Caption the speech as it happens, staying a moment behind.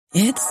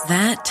It's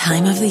that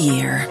time of the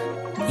year.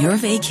 Your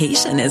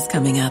vacation is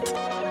coming up.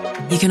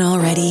 You can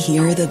already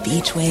hear the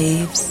beach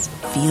waves,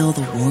 feel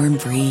the warm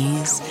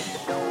breeze,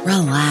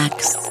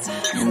 relax,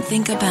 and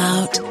think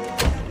about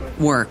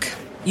work.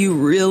 You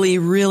really,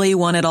 really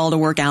want it all to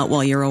work out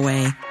while you're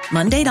away.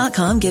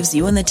 Monday.com gives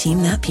you and the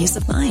team that peace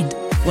of mind.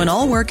 When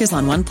all work is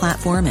on one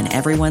platform and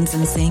everyone's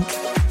in sync,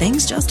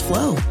 things just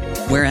flow.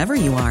 Wherever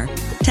you are,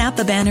 tap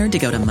the banner to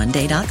go to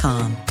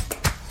Monday.com.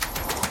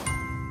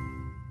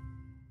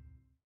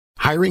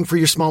 Hiring for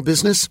your small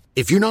business?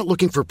 If you're not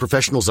looking for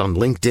professionals on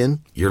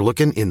LinkedIn, you're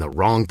looking in the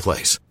wrong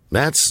place.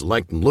 That's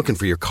like looking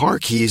for your car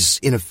keys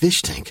in a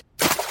fish tank.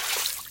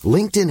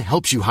 LinkedIn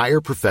helps you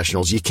hire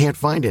professionals you can't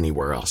find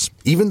anywhere else,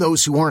 even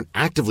those who aren't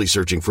actively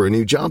searching for a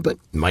new job but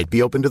might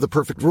be open to the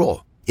perfect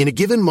role. In a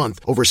given month,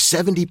 over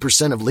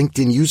 70% of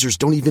LinkedIn users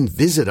don't even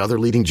visit other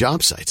leading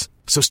job sites.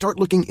 So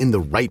start looking in the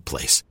right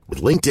place.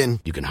 With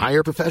LinkedIn, you can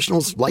hire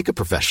professionals like a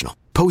professional.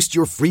 Post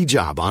your free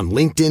job on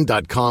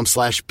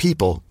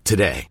linkedin.com/people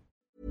today.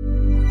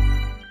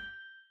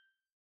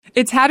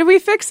 It's How Do We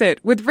Fix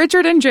It with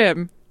Richard and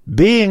Jim.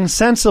 Being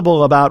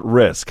sensible about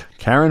risk.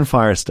 Karen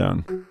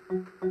Firestone.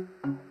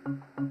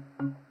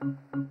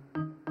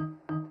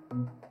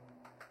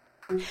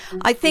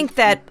 I think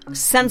that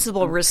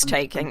sensible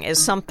risk-taking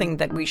is something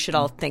that we should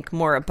all think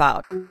more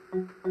about.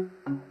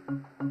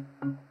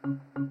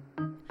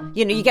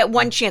 You know, you get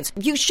one chance.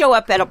 If you show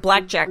up at a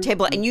blackjack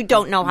table and you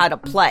don't know how to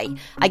play,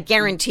 I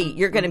guarantee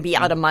you're going to be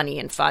out of money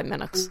in 5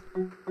 minutes.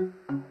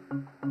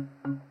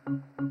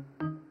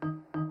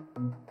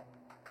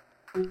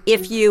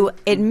 If you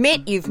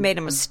admit you've made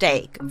a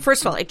mistake,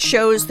 first of all, it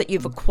shows that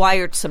you've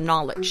acquired some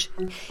knowledge.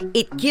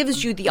 It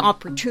gives you the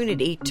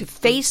opportunity to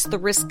face the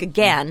risk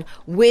again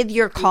with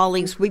your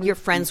colleagues, with your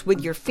friends,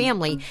 with your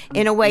family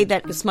in a way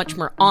that is much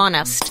more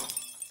honest.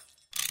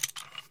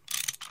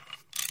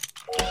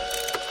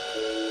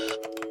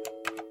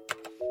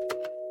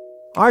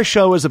 Our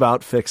show is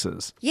about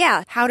fixes.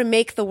 Yeah, how to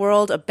make the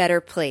world a better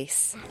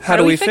place. How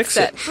do we fix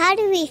it? How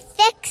do we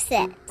fix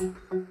it?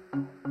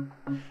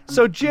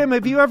 So, Jim,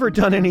 have you ever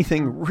done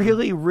anything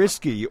really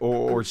risky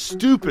or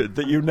stupid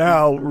that you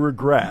now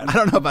regret? I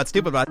don't know about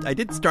stupid, but I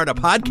did start a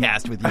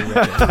podcast with you,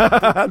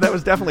 Richard. That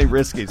was definitely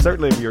risky,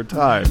 certainly of your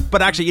time.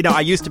 But actually, you know,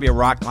 I used to be a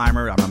rock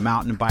climber. I'm a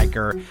mountain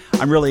biker.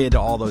 I'm really into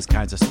all those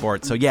kinds of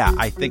sports. So, yeah,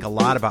 I think a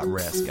lot about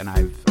risk. And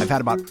I've had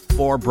about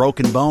 4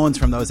 broken bones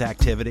from those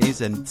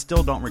activities and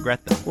still don't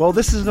regret them. Well,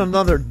 this is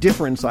another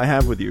difference I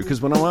have with you, because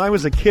when I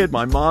was a kid,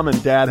 my mom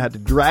and dad had to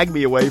drag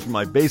me away from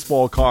my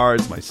baseball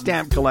cards, my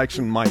stamp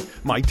collection, my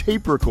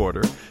tape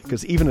recorder,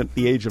 because even at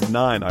the age of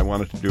 9, I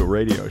wanted to do a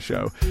radio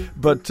show.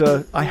 But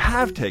I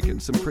have taken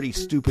some pretty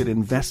stupid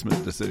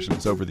investment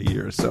decisions over the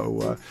years.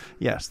 So,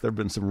 yes, there have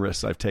been some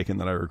risks I've taken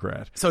that I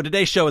regret. So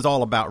today's show is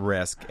all about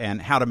risk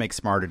and how to make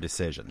smarter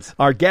decisions.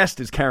 Our guest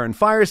is Karen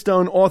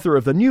Firestone, author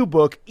of the new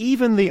book,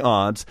 Even the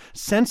Odds,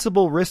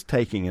 Sensible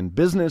Risk-Taking in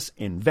Business,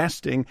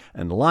 Investing,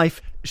 and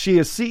Life. She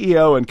is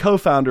CEO and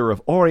co-founder of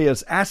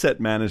Aureus Asset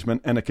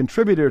Management and a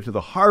contributor to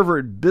the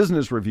Harvard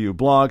Business Review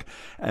blog.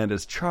 And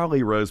as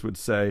Charlie Rose would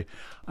say,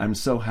 I'm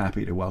so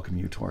happy to welcome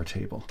you to our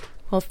table.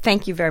 Well,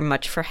 thank you very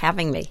much for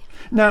having me.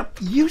 Now,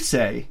 you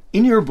say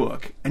in your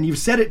book, and you've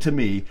said it to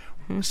me,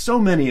 so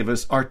many of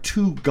us are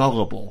too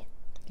gullible.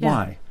 Yeah.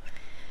 Why?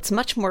 It's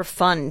much more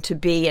fun to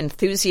be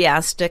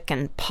enthusiastic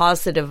and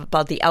positive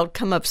about the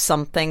outcome of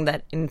something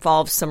that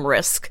involves some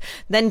risk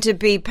than to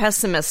be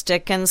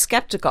pessimistic and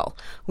skeptical.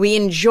 We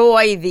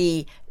enjoy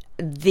the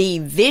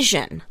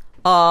vision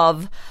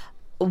of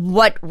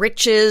what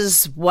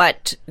riches,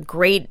 what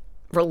great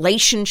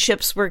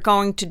relationships we're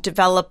going to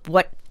develop,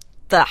 what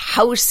the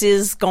house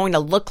is going to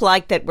look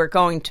like that we're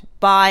going to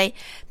buy,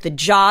 the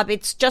job.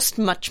 It's just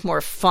much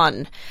more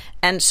fun.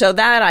 And so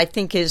that, I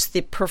think, is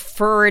the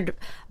preferred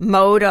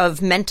mode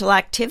of mental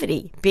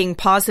activity, being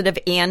positive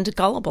and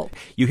gullible.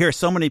 You hear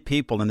so many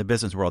people in the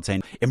business world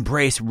saying,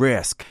 embrace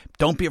risk.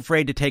 Don't be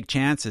afraid to take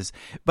chances.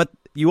 But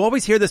you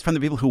always hear this from the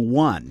people who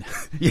won.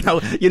 You know,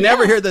 you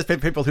never hear this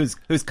from people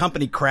whose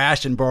company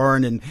crashed and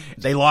burned and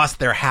they lost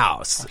their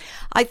house.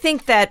 I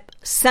think that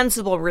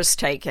sensible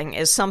risk-taking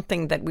is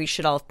something that we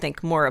should all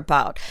think more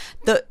about.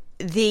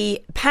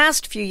 The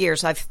past few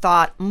years, I've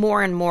thought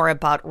more and more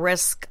about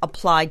risk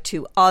applied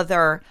to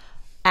other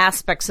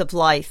aspects of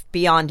life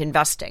beyond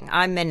investing.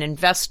 I'm an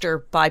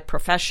investor by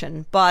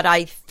profession, but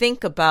I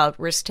think about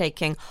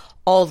risk-taking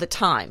all the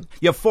time.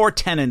 You have 4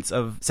 tenets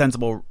of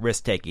sensible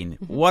risk-taking.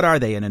 What are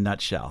they in a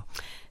nutshell?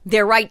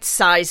 They're right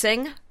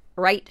sizing,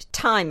 right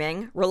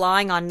timing,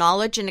 relying on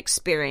knowledge and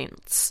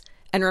experience,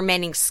 and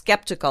remaining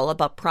skeptical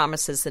about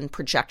promises and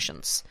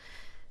projections.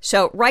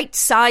 So right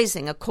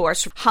sizing, of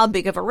course, how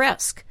big of a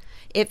risk?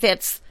 If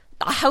it's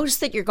a house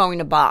that you're going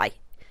to buy,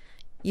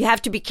 you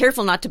have to be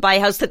careful not to buy a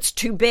house that's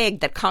too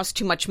big, that costs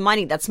too much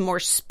money, that's more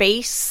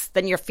space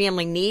than your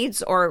family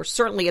needs, or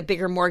certainly a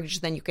bigger mortgage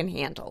than you can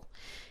handle.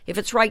 If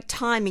it's right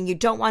timing, you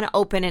don't want to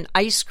open an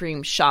ice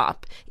cream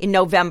shop in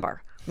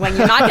November when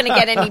you're not going to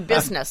get any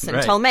business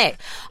until May.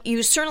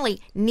 You certainly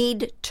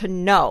need to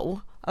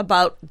know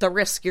about the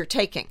risk you're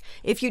taking.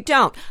 If you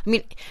don't, I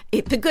mean,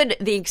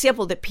 the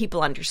example that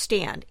people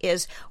understand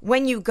is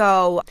when you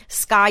go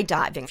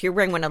skydiving, if you're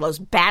wearing one of those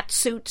bat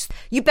suits,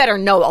 you better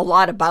know a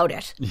lot about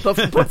it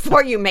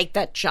before you make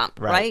that jump,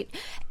 right?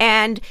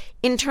 And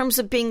in terms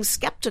of being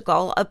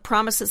skeptical of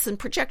promises and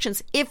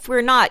projections, if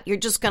we're not, you're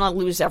just going to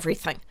lose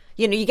everything.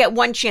 You know, you get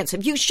one chance.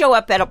 If you show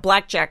up at a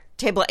blackjack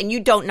table and you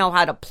don't know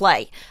how to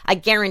play, I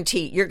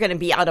guarantee you're going to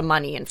be out of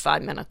money in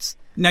 5 minutes.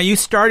 Now, you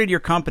started your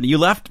company. You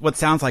left what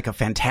sounds like a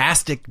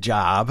fantastic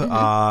job,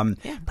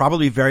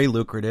 probably very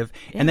lucrative,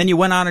 and then you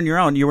went on your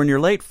own. You were in your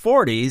late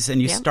 40s,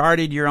 and you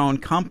started your own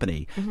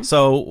company.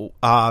 So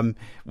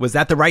was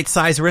that the right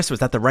size risk? Was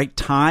that the right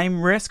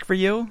time risk for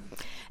you?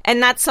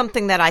 And that's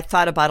something that I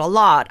thought about a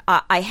lot.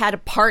 I had a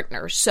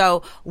partner.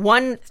 So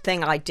one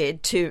thing I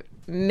did to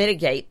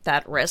mitigate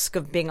that risk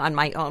of being on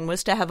my own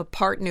was to have a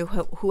partner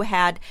who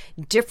had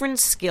different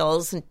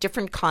skills and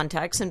different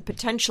contacts and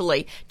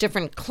potentially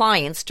different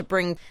clients to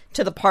bring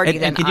to the party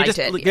than I did. And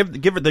can you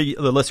just give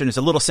the listeners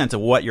a little sense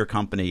of what your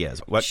company is?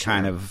 What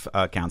kind of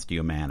accounts do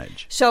you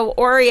manage? So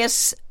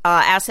Aureus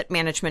Asset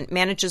Management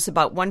manages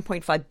about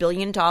 $1.5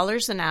 billion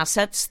in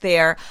assets.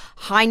 They're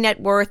high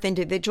net worth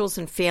individuals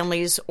and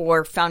families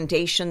or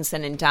foundations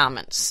and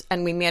endowments.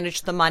 And we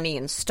manage the money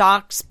in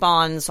stocks,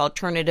 bonds,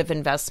 alternative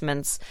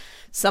investments,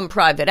 some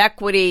private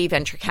equity,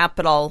 venture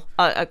capital,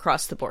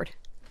 across the board.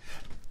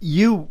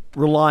 You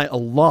rely a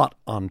lot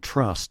on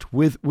trust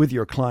with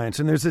your clients.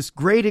 And there's this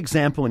great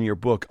example in your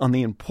book on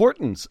the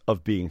importance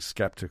of being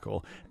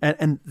skeptical.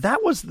 And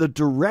that was the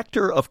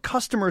director of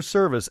customer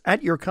service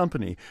at your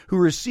company who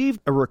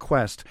received a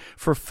request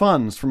for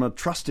funds from a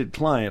trusted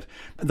client.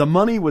 The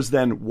money was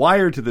then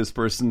wired to this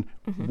person.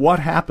 What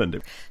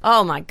happened?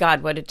 Oh, my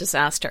God, what a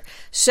disaster.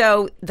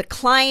 So the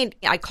client,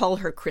 I call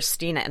her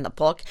Christina in the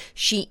book,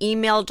 she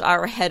emailed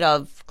our head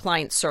of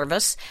client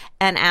service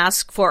and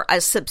asked for a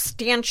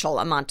substantial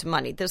amount of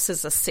money. This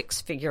is a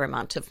 6-figure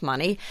amount of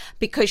money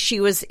because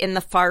she was in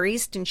the Far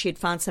East and she had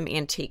found some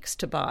antiques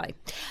to buy.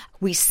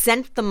 We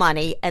sent the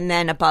money, and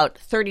then about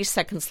 30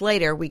 seconds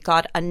later, we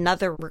got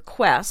another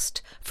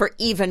request for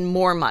even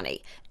more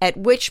money, at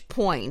which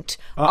point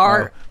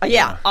our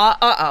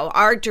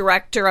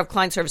director of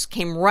client service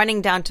came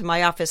running down to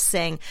my office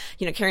saying,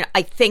 you know, Karen,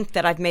 I think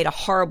that I've made a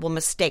horrible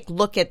mistake.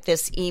 Look at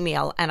this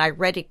email. And I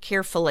read it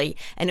carefully,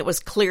 and it was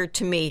clear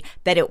to me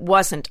that it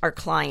wasn't our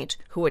client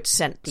who had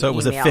sent the email. So it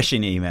was a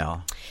phishing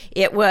email.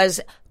 It was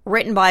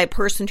written by a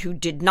person who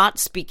did not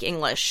speak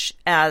English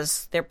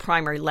as their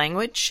primary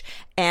language,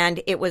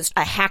 and it was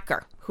a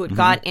hacker who had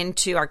got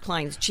into our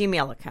client's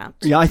Gmail account.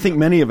 Yeah, I think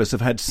many of us have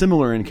had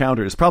similar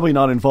encounters, probably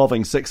not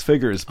involving 6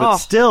 figures, but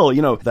still,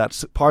 you know,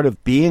 that's part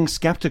of being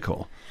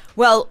skeptical.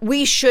 Well,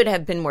 we should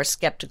have been more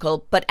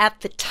skeptical, but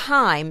at the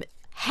time,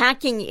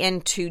 hacking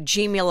into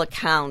Gmail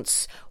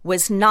accounts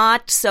was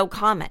not so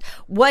common.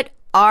 What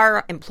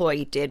our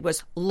employee did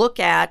was look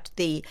at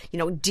the,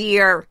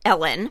 Dear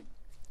Ellen,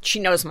 she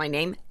knows my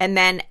name. And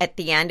then at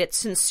the end, it's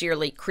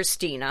sincerely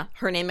Christina,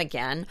 her name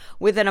again,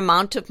 with an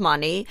amount of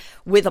money,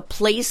 with a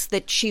place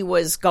that she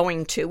was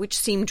going to, which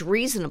seemed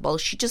reasonable.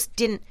 She just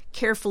didn't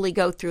carefully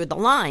go through the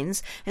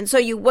lines. And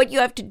so what you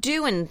have to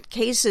do in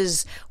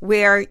cases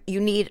where you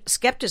need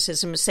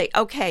skepticism is say,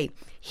 okay,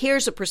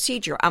 here's a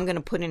procedure I'm going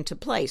to put into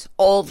place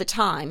all the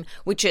time,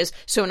 which is,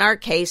 so in our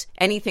case,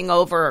 anything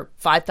over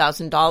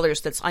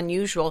 $5,000 that's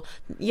unusual,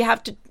 you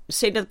have to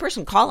say to the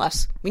person, call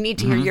us. We need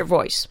to hear your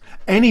voice.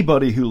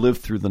 Anybody who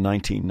lived through the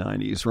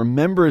 1990s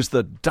remembers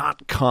the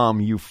dot-com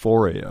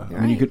euphoria. Right.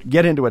 I mean, you could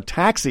get into a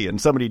taxi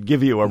and somebody'd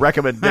give you a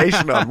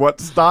recommendation on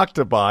what stock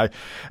to buy.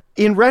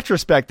 In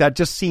retrospect, that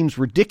just seems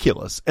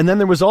ridiculous. And then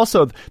there was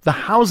also the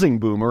housing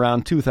boom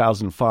around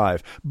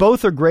 2005.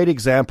 Both are great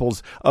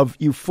examples of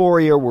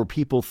euphoria where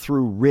people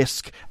threw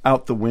risk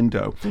out the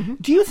window.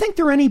 Do you think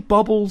there are any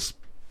bubbles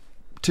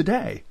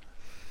today?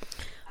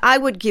 I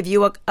would give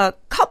you a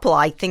couple.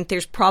 I think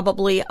there's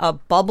probably a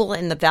bubble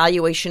in the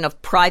valuation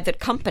of private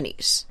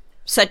companies,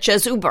 such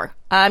as Uber.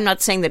 I'm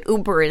not saying that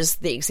Uber is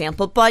the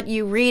example, but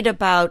you read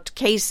about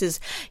cases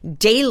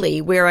daily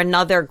where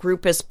another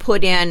group has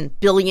put in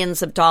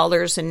billions of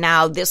dollars and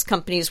now this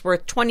company is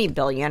worth 20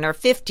 billion or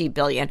 50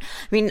 billion.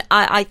 I mean,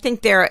 I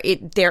think they're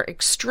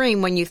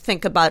extreme when you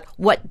think about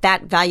what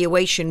that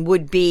valuation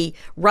would be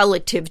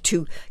relative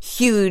to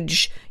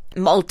huge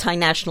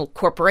multinational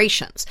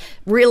corporations,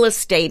 real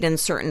estate in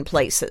certain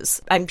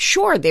places. I'm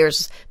sure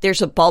there's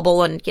a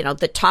bubble in,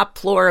 the top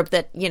floor of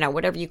that,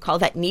 whatever you call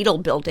that Needle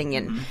building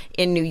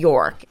in New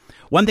York.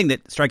 One thing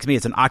that strikes me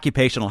as an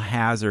occupational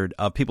hazard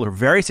of people who are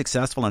very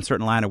successful in a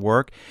certain line of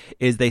work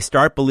is they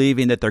start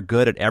believing that they're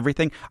good at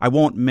everything. I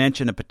won't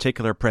mention a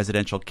particular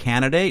presidential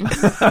candidate,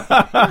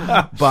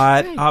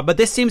 but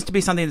this seems to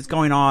be something that's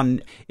going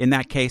on in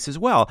that case as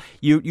well.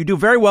 You do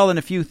very well in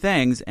a few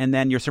things, and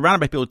then you're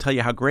surrounded by people who tell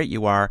you how great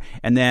you are,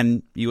 and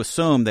then you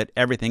assume that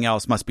everything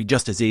else must be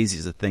just as easy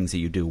as the things that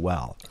you do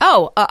well.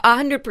 Oh,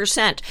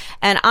 100%.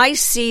 And I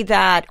see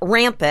that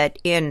rampant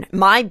in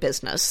my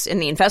business, in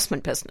the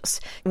investment business,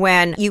 when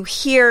when you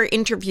hear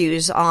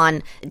interviews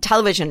on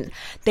television,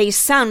 they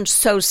sound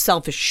so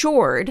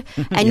self-assured,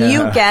 and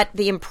you get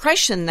the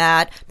impression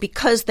that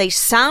because they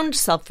sound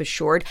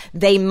self-assured,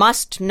 they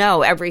must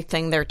know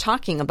everything they're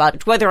talking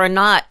about, whether or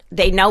not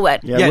they know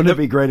it. Yeah, wouldn't it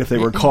be great if they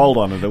were called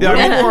on it? It would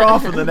be more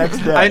often the next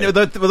day. I know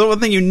the one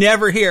thing you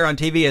never hear on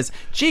TV is,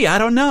 "Gee, I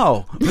don't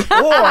know,"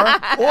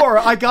 or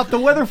I got the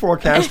weather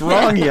forecast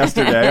wrong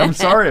yesterday. I'm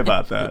sorry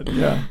about that.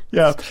 Yeah.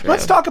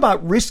 Let's talk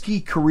about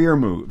risky career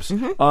moves.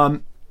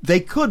 They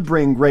could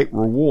bring great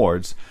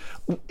rewards.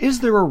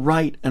 Is there a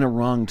right and a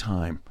wrong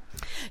time?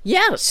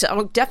 Yes,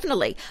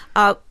 definitely.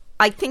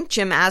 I think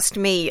Jim asked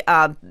me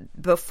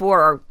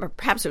before, or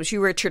perhaps it was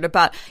you, Richard,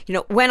 about,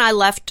 when I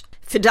left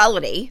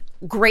Fidelity,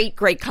 great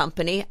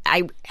company.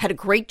 I had a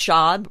great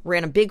job,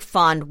 ran a big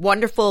fund,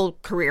 wonderful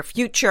career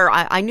future.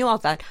 I knew all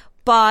that.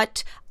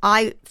 But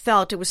I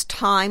felt it was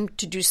time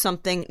to do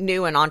something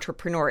new and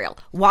entrepreneurial.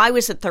 Why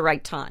was it the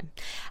right time?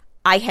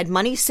 I had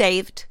money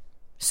saved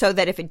so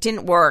that if it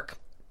didn't work,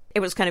 it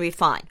was going to be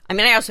fine. I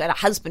mean, I also had a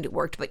husband who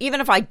worked, but even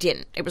if I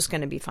didn't, it was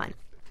going to be fine.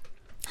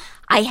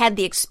 I had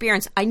the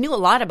experience. I knew a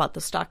lot about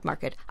the stock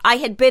market. I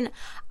had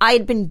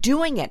been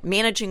doing it,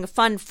 managing a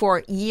fund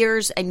for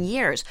years and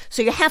years.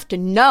 So you have to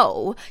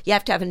know, you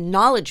have to have a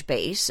knowledge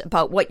base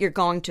about what you're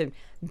going to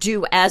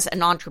do as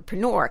an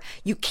entrepreneur.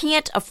 You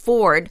can't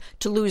afford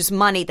to lose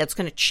money that's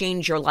going to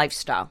change your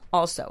lifestyle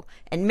also.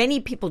 And many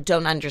people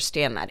don't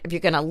understand that. If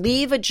you're going to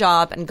leave a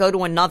job and go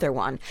to another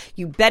one,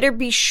 you better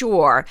be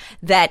sure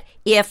that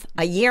if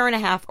a year and a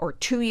half or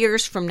 2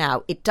 years from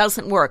now it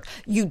doesn't work,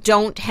 you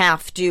don't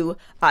have to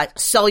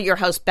sell your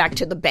house back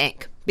to the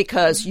bank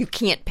because you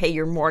can't pay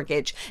your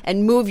mortgage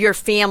and move your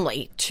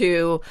family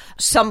to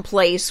some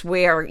place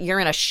where you're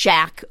in a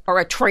shack or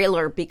a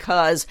trailer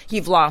because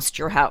you've lost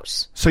your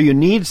house. So you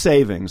need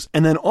savings.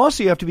 And then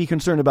also you have to be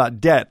concerned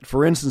about debt.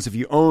 For instance, if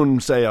you own,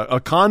 say,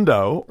 a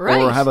condo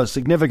or have a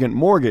significant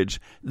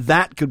mortgage,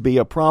 that could be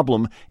a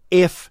problem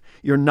if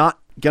you're not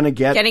going to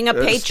get getting a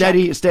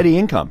paycheck. Steady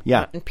income.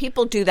 Yeah. And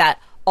people do that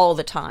all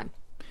the time.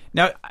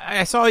 Now,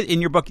 I saw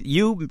in your book,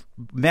 you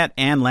met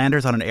Ann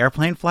Landers on an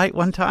airplane flight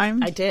one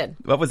time? I did.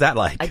 What was that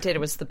like? I did. It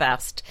was the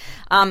best.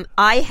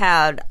 I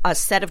had a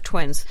set of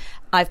twins.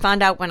 I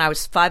found out when I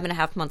was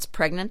 5.5 months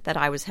pregnant that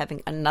I was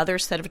having another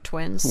set of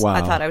twins. Wow. I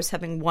thought I was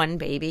having one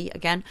baby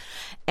again.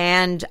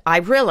 And I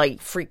really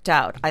freaked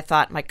out. I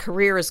thought my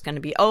career is going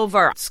to be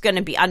over. It's going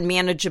to be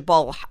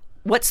unmanageable.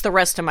 What's the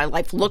rest of my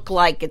life look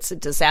like? It's a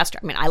disaster.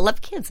 I mean, I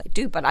love kids. I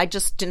do, but I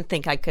just didn't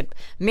think I could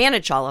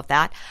manage all of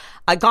that.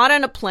 I got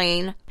on a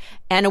plane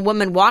and a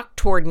woman walked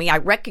toward me. I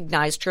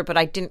recognized her, but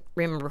I didn't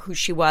remember who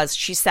she was.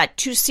 She sat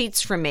 2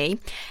 seats from me,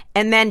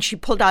 and then she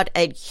pulled out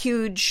a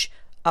huge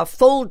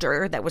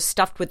folder that was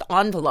stuffed with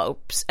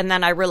envelopes, and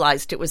then I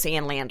realized it was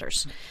Ann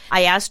Landers.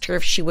 I asked her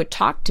if she would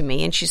talk to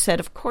me, and she said,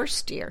 "Of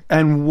course, dear."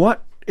 And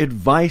what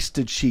advice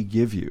did she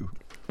give you?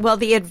 Well,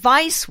 the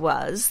advice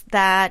was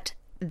that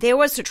there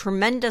was a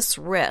tremendous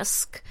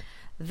risk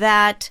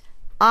that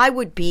I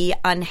would be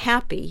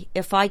unhappy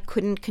if I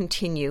couldn't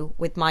continue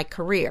with my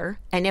career.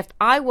 And if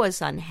I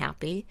was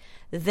unhappy,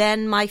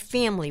 then my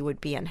family would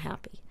be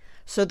unhappy.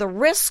 So the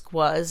risk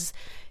was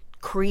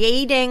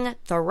creating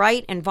the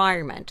right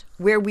environment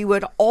where we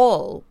would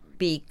all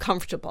be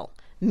comfortable.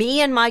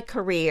 Me and my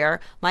career,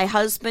 my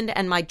husband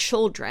and my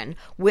children,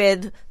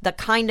 with the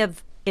kind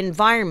of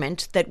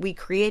environment that we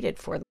created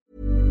for them.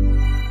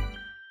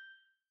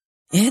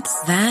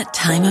 It's that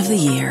time of the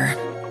year.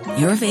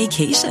 Your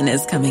vacation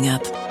is coming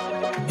up.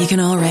 You can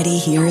already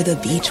hear the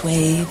beach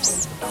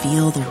waves,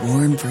 feel the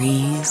warm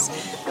breeze,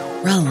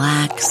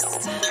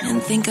 relax,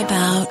 and think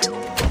about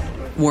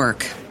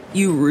work.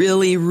 You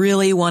really,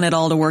 really want it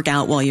all to work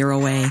out while you're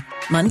away.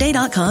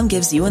 Monday.com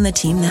gives you and the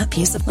team that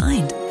peace of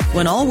mind.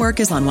 When all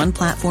work is on one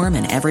platform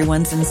and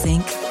everyone's in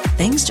sync,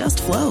 things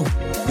just flow.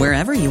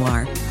 Wherever you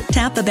are,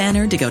 tap the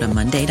banner to go to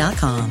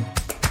Monday.com.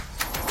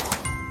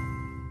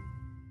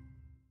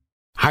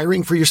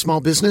 Hiring for your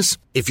small business?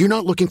 If you're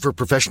not looking for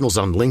professionals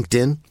on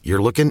LinkedIn,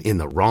 you're looking in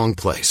the wrong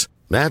place.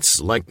 That's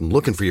like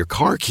looking for your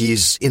car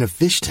keys in a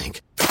fish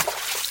tank.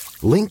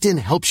 LinkedIn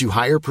helps you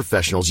hire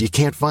professionals you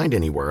can't find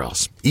anywhere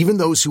else, even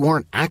those who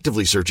aren't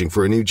actively searching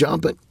for a new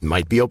job but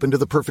might be open to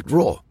the perfect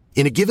role.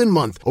 In a given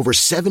month, over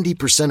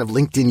 70% of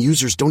LinkedIn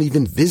users don't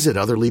even visit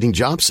other leading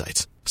job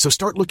sites. So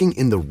start looking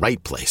in the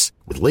right place.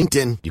 With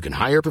LinkedIn, you can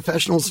hire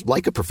professionals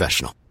like a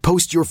professional.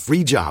 Post your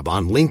free job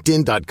on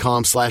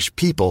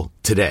linkedin.com/people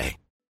today.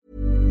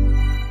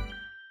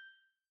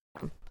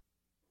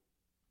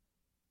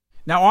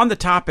 Now, on the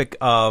topic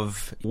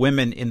of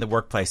women in the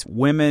workplace,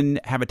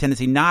 women have a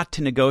tendency not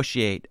to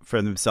negotiate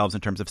for themselves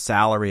in terms of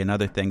salary and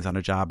other things on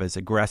a job as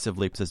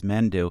aggressively as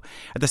men do.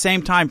 At the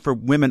same time, for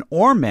women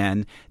or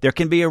men, there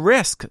can be a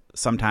risk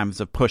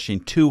sometimes of pushing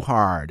too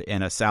hard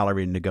in a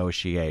salary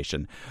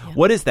negotiation. Yeah.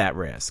 What is that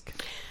risk?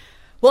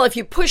 Well, if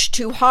you push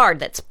too hard,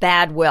 that's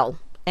bad will.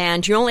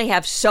 And you only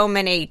have so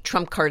many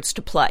trump cards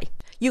to play.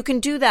 You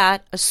can do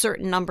that a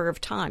certain number of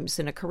times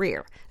in a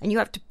career, and you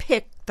have to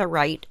pick the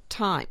right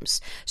times.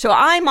 So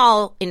I'm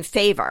all in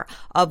favor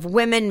of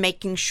women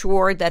making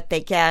sure that they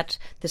get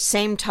the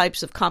same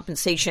types of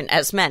compensation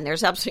as men.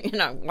 There's absolutely,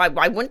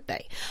 why wouldn't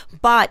they?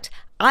 But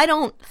I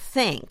don't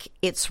think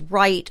it's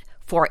right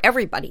for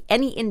everybody,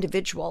 any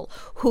individual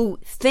who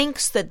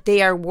thinks that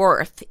their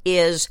worth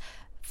is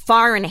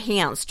far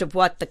enhanced of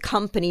what the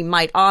company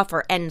might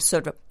offer and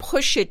sort of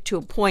push it to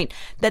a point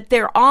that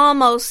they're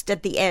almost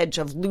at the edge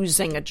of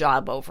losing a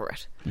job over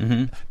it.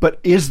 Mm-hmm. But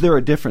is there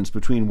a difference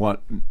between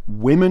what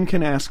women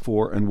can ask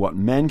for and what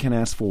men can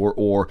ask for,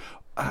 or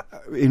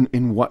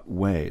in what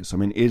ways? I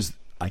mean,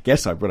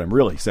 what I'm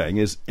really saying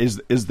is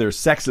there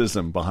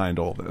sexism behind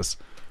all this?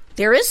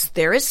 There is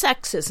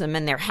sexism,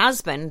 and there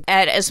has been.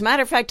 And as a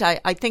matter of fact,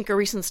 I think a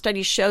recent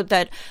study showed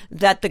that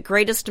the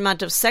greatest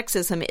amount of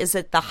sexism is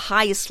at the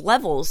highest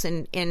levels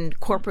in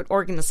corporate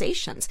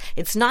organizations.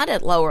 It's not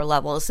at lower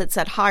levels, it's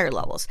at higher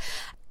levels.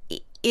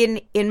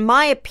 In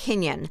my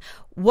opinion,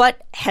 what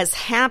has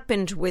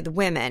happened with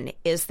women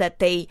is that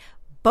they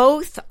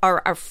both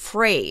are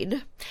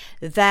afraid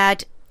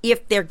that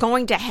if they're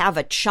going to have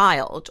a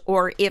child,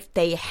 or if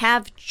they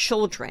have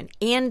children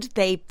and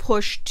they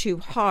push too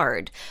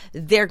hard,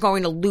 they're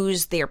going to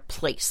lose their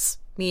place,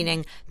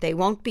 meaning they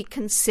won't be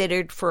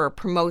considered for a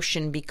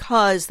promotion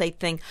because they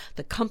think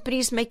the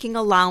company's making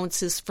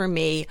allowances for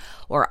me,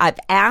 or I've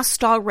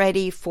asked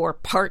already for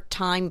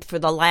part-time for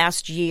the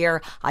last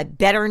year, I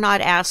better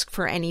not ask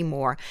for any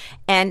more.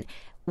 And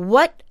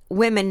what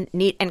women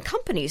need and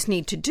companies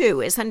need to do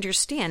is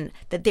understand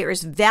that there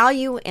is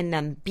value in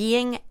them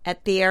being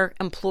at their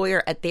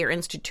employer, at their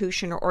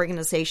institution or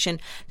organization,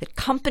 that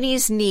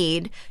companies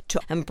need to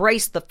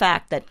embrace the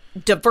fact that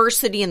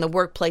diversity in the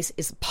workplace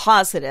is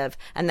positive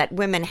and that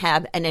women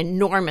have an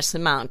enormous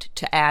amount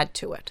to add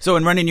to it. So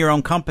in running your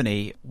own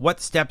company,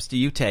 what steps do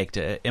you take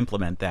to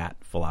implement that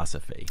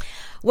philosophy?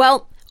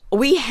 Well,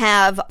 we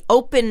have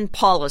open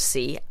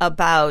policy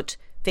about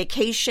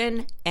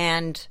vacation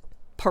and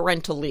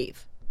parental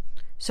leave.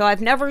 So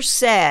I've never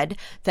said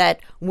that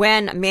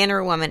when a man or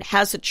a woman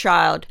has a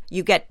child,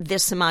 you get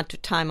this amount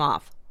of time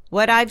off.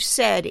 What I've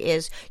said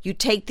is you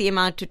take the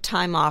amount of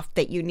time off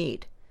that you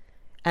need.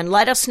 And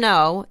let us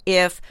know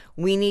if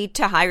we need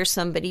to hire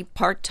somebody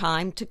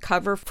part-time to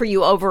cover for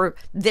you over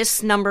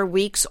this number of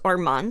weeks or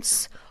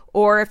months,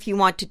 or if you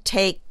want to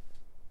take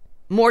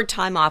more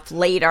time off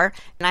later.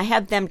 And I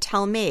have them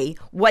tell me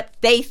what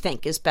they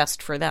think is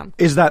best for them.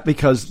 Is that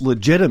because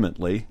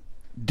legitimately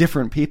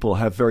different people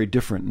have very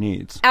different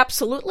needs?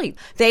 Absolutely.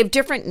 They have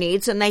different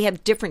needs and they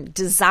have different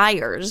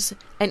desires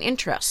and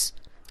interests.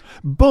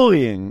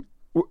 Bullying,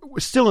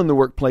 still in the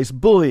workplace,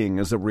 bullying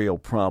is a real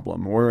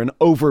problem, or an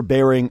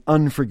overbearing,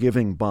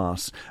 unforgiving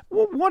boss.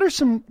 What are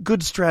some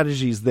good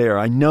strategies there?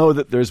 I know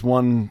that there's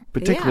one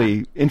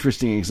particularly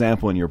interesting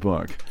example in your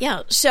book.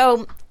 Yeah,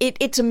 so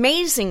it's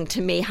amazing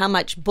to me how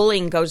much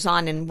bullying goes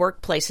on in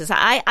workplaces.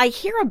 I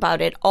hear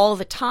about it all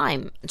the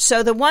time.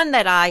 So the one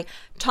that I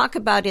talk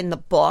about in the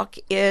book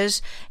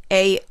is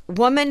a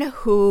woman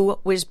who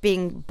was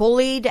being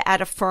bullied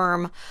at a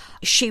firm.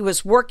 She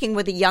was working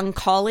with a young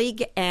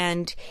colleague,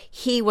 and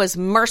he was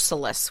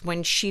merciless.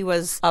 When she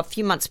was a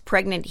few months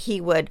pregnant, he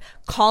would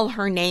call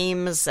her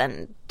names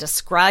and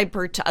describe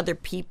her to other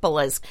people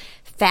as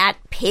fat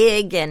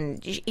pig,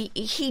 and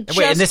he just...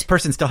 Wait, and this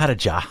person still had a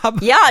job?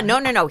 Yeah,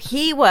 no.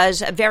 He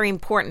was a very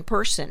important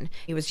person.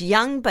 He was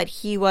young, but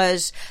he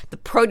was the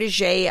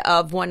protege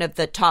of one of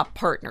the top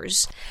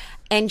partners.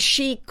 And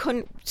she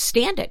couldn't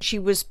stand it. She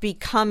was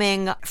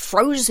becoming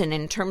frozen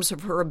in terms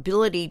of her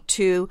ability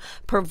to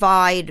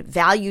provide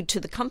value to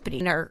the company.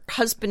 And her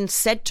husband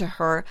said to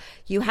her,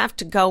 you have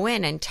to go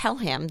in and tell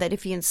him that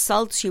if he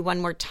insults you one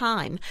more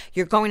time,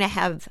 you're going to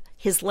have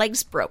his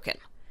legs broken.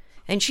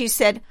 And she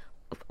said,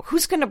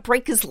 who's going to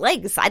break his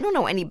legs? I don't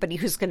know anybody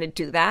who's going to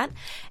do that.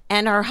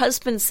 And her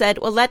husband said,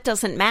 well, that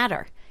doesn't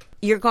matter.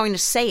 You're going to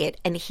say it,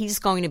 and he's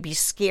going to be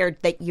scared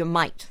that you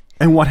might.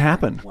 And what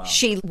happened? Wow.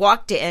 She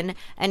walked in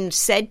and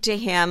said to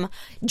him,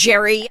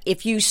 Jerry,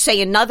 if you say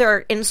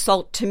another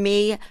insult to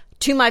me,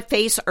 to my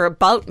face, or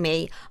about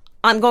me,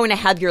 I'm going to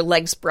have your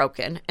legs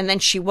broken. And then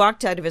she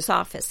walked out of his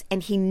office,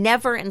 and he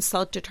never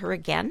insulted her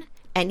again.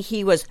 And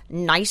he was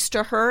nice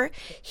to her.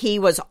 He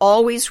was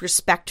always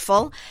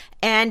respectful.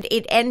 And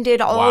it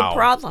ended all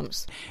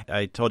problems.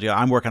 I told you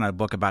I'm working on a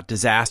book about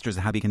disasters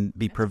and how they can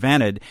be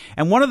prevented.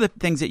 And one of the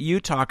things that you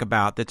talk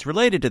about that's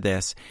related to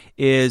this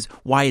is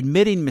why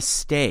admitting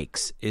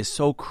mistakes is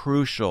so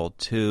crucial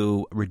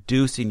to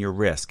reducing your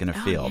risk in a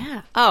field.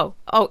 Yeah. Oh,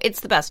 it's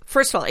the best.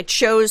 First of all, it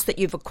shows that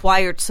you've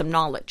acquired some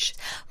knowledge.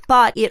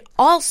 But it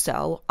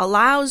also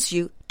allows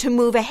you to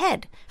move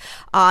ahead.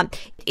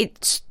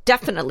 It's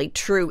definitely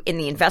true in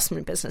the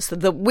investment business.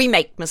 We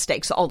make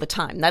mistakes all the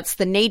time. That's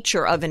the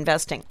nature of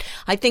investing.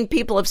 I think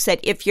people have said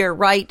if you're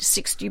right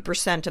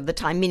 60% of the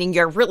time, meaning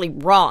you're really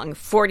wrong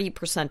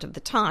 40% of the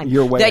time,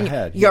 you're way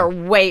ahead. You're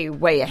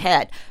way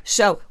ahead.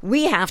 So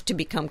we have to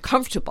become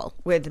comfortable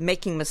with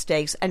making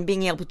mistakes and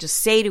being able to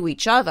say to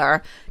each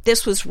other,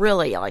 this was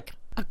really like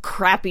a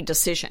crappy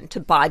decision to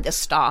buy the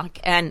stock,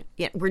 and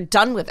we're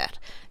done with it.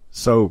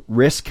 So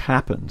risk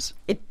happens.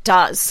 It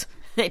does.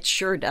 It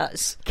sure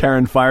does.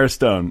 Karen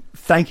Firestone,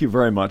 thank you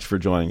very much for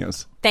joining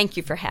us. Thank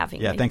you for having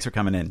me. Yeah, thanks for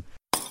coming in.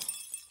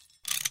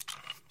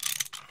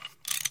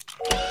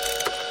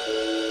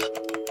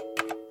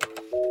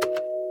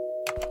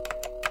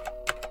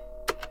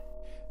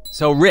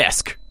 So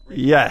risk.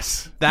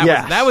 Yes.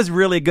 That was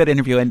really a good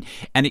interview, and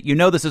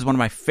this is one of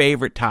my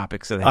favorite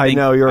topics. So I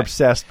know you're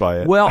obsessed by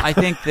it. Well, I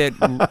think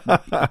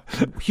that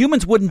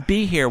humans wouldn't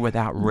be here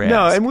without risk.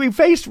 No, and we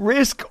face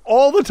risk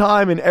all the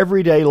time in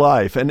everyday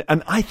life, and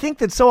I think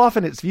that so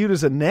often it's viewed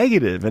as a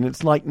negative, and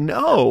it's like,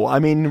 no, I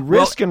mean,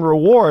 risk and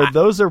reward,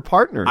 those are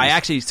partners. I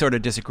actually sort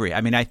of disagree.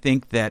 I mean, I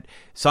think that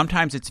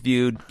sometimes it's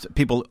viewed,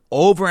 people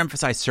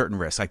overemphasize certain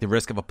risks, like the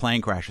risk of a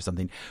plane crash or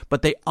something,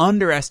 but they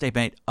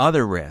underestimate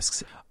other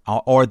risks.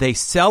 Or they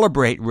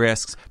celebrate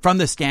risks from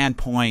the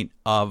standpoint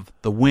of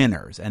the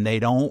winners, and they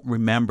don't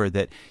remember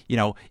that,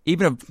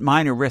 even a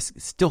minor risk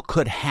still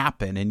could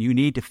happen, and you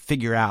need to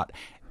figure out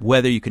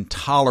whether you can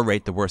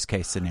tolerate the worst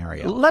case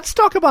scenario. Let's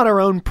talk about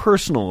our own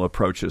personal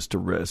approaches to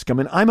risk. I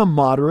mean, I'm a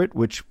moderate,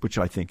 which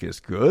I think is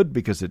good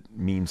because it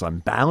means I'm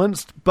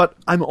balanced, but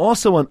I'm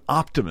also an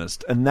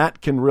optimist, and that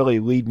can really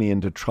lead me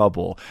into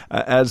trouble.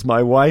 As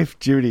my wife,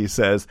 Judy,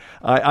 says,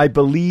 I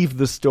believe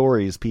the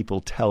stories people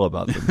tell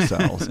about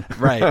themselves.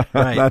 Right.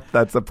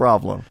 That's the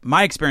problem.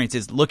 My experience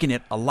is looking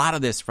at a lot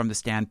of this from the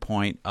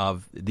standpoint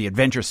of the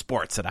adventure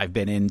sports that I've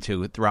been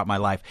into throughout my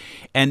life.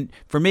 And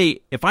for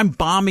me, if I'm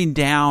bombing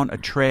down a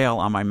trail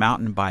on my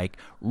mountain bike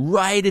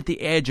right at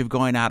the edge of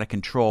going out of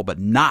control but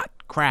not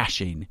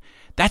crashing,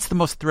 that's the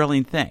most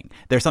thrilling thing.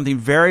 There's something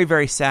very,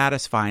 very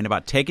satisfying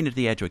about taking it to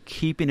the edge of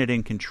keeping it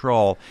in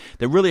control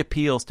that really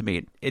appeals to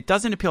me. It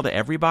doesn't appeal to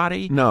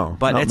everybody,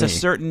 but it's a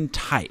certain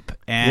type.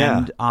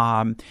 And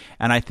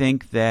I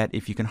think that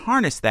if you can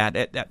harness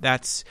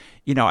that's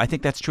I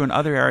think that's true in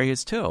other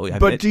areas too.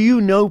 But do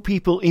you know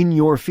people in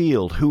your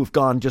field who have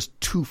gone just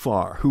too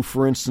far, who,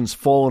 for instance,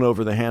 fallen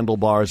over the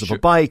handlebars of a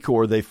bike,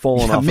 or they've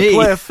fallen off a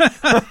cliff?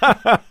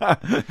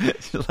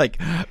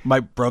 Like my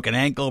broken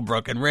ankle,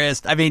 broken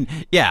wrist. I mean,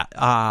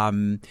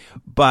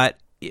 but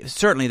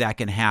certainly that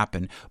can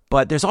happen.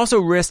 But there's also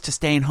risk to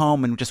staying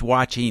home and just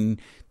watching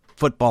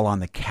football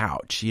on the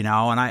couch, and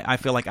I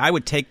feel like I'll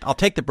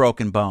take the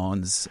broken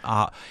bones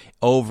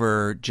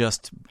over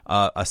just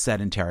a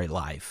sedentary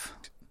life.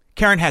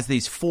 Karen has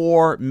these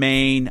 4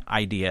 main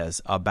ideas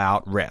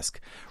about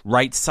risk: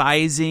 right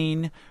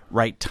sizing,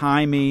 right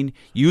timing,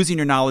 using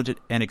your knowledge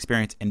and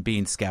experience, and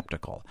being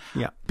skeptical.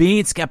 Yeah.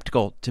 Being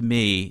skeptical, to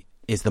me,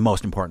 is the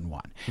most important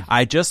one.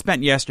 I just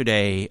spent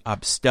yesterday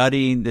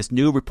studying this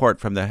new report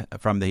from the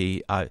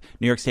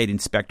New York State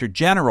Inspector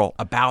General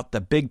about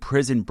the big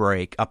prison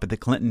break up at the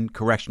Clinton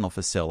Correctional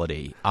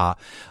Facility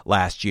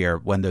last year,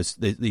 when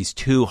these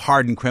 2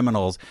 hardened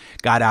criminals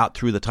got out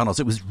through the tunnels.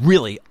 It was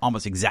really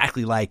almost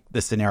exactly like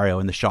the scenario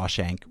in the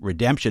Shawshank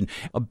Redemption.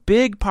 A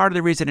big part of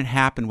the reason it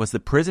happened was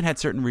the prison had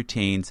certain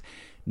routines.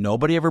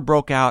 Nobody ever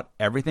broke out.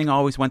 Everything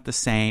always went the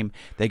same.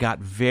 They got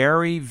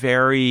very,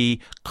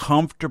 very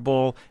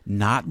comfortable,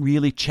 not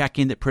really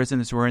checking that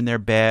prisoners were in their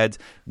beds,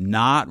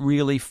 not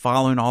really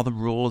following all the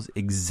rules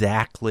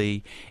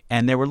exactly.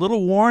 And there were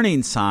little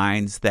warning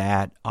signs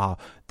that one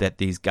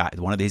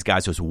of these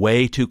guys was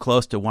way too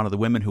close to one of the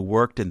women who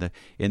worked in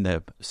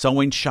the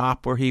sewing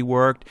shop where he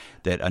worked,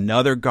 that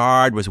another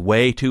guard was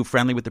way too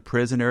friendly with the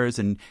prisoners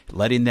and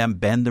letting them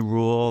bend the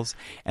rules.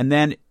 And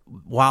then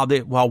while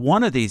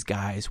one of these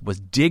guys was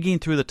digging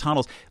through the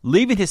tunnels,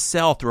 leaving his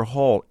cell through a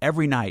hole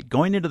every night,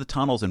 going into the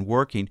tunnels and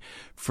working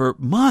for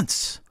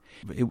months,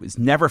 it was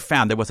never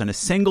found. There wasn't a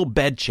single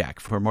bed check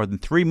for more than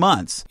 3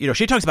 months.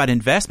 She talks about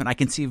investment. I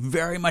can see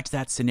very much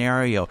that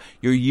scenario.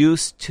 You're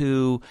used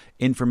to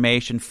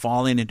information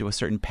falling into a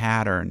certain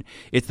pattern.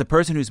 It's the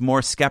person who's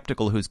more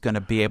skeptical who's going to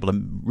be able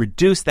to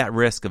reduce that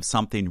risk of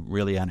something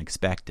really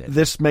unexpected.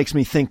 This makes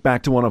me think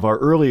back to one of our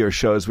earlier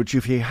shows, which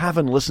if you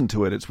haven't listened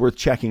to it, it's worth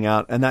checking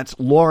out, and that's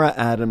Laura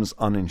Adams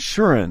on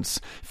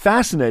insurance.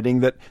 Fascinating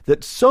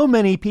that so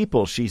many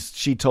people,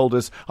 she told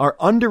us, are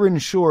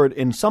underinsured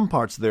in some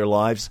parts of their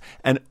lives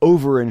and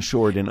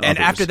overinsured in others. And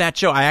after that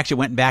show, I actually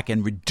went back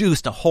and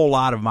reduced a whole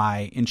lot of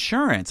my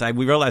insurance.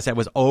 We realized I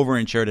was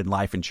overinsured in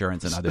life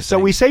insurance and other things. So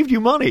we saved you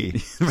money.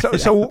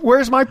 So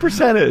where's my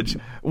percentage?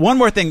 One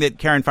more thing that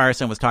Karen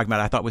Firestone was talking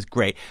about I thought was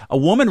great. A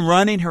woman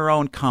running her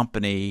own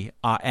company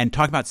and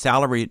talking about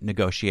salary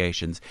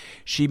negotiations.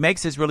 She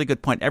makes this really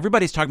good point.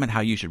 Everybody's talking about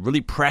how you should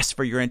really press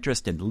for your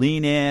interest and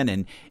lean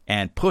in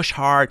and push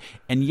hard.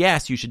 And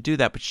yes, you should do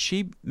that. But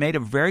she made a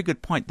very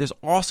good point. There's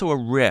also a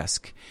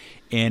risk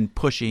in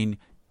pushing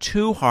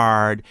too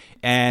hard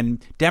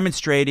and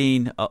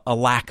demonstrating a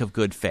lack of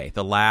good faith,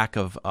 a lack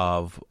of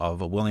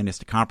a willingness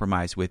to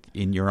compromise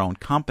in your own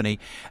company.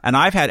 And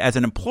as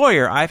an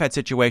employer, I've had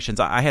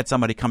situations. I had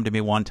somebody come to me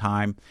one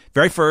time,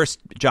 very first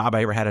job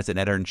I ever had as an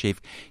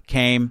editor-in-chief,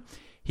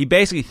 he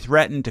basically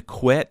threatened to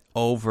quit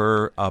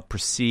over a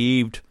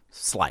perceived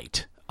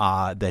slight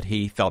that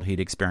he felt he'd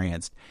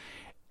experienced.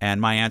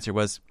 And my answer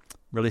was,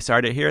 Really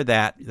sorry to hear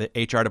that. The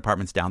HR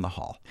department's down the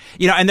hall.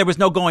 You know, and there was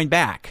no going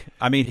back.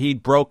 I mean,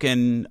 he'd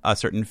broken a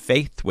certain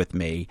faith with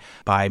me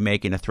by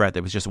making a threat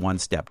that was just one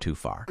step too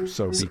far.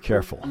 So be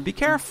careful. Be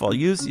careful.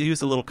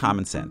 Use a little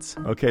common sense.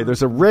 Okay,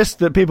 there's a risk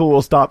that people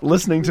will stop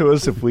listening to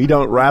us if we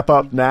don't wrap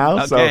up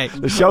now. Okay. So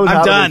the show's I'm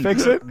How done. Do We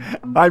Fix It?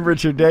 I'm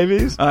Richard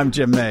Davies. I'm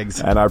Jim Meigs.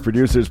 And our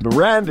producers,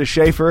 Miranda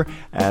Schaefer,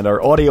 and our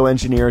audio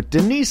engineer,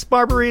 Denise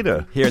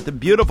Barbarita. Here at the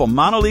beautiful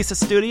Mona Lisa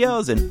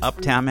Studios in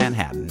Uptown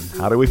Manhattan.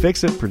 How Do We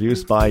Fix It?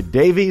 Produced by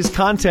Davies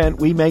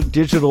Content. We make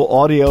digital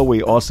audio.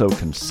 We also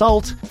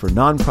consult for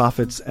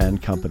nonprofits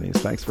and companies.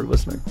 Thanks for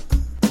listening.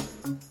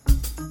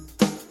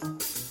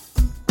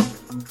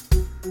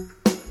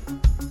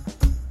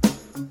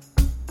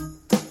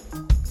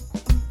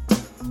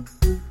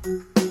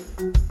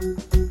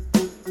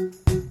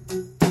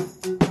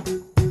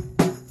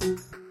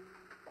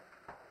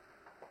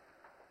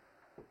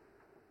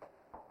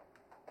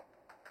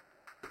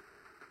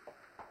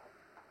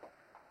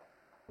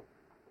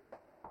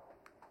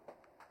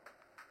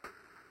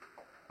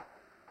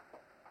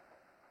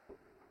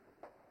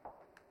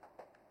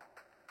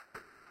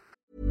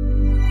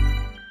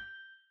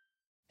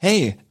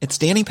 Hey, it's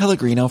Danny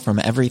Pellegrino from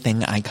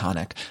Everything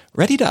Iconic.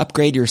 Ready to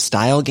upgrade your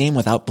style game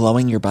without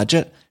blowing your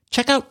budget?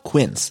 Check out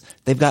Quince.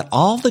 They've got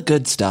all the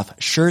good stuff,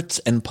 shirts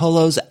and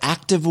polos,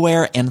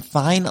 activewear, and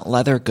fine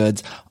leather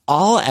goods,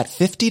 all at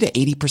 50 to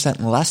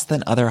 80% less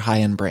than other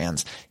high-end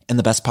brands. And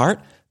the best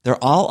part?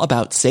 They're all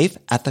about safe,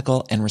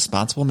 ethical, and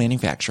responsible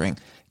manufacturing.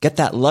 Get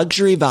that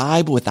luxury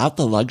vibe without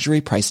the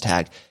luxury price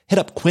tag. Hit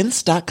up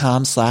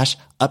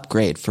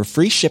quince.com/upgrade for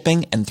free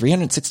shipping and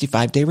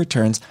 365-day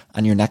returns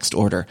on your next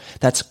order.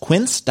 That's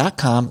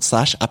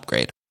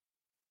quince.com/upgrade.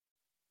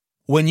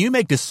 When you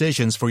make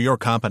decisions for your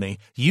company,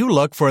 you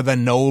look for the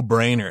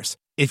no-brainers.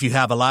 If you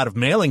have a lot of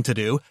mailing to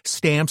do,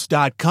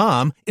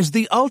 Stamps.com is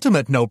the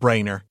ultimate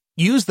no-brainer.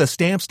 Use the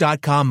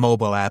Stamps.com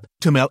mobile app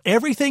to mail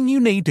everything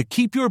you need to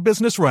keep your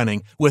business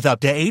running with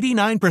up to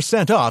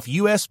 89% off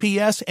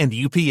USPS and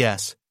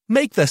UPS.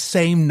 Make the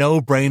same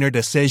no-brainer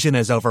decision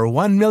as over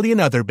 1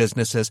 million other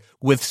businesses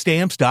with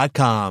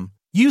Stamps.com.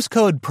 Use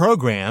code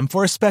PROGRAM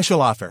for a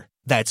special offer.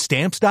 That's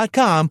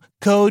Stamps.com,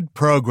 code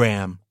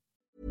PROGRAM.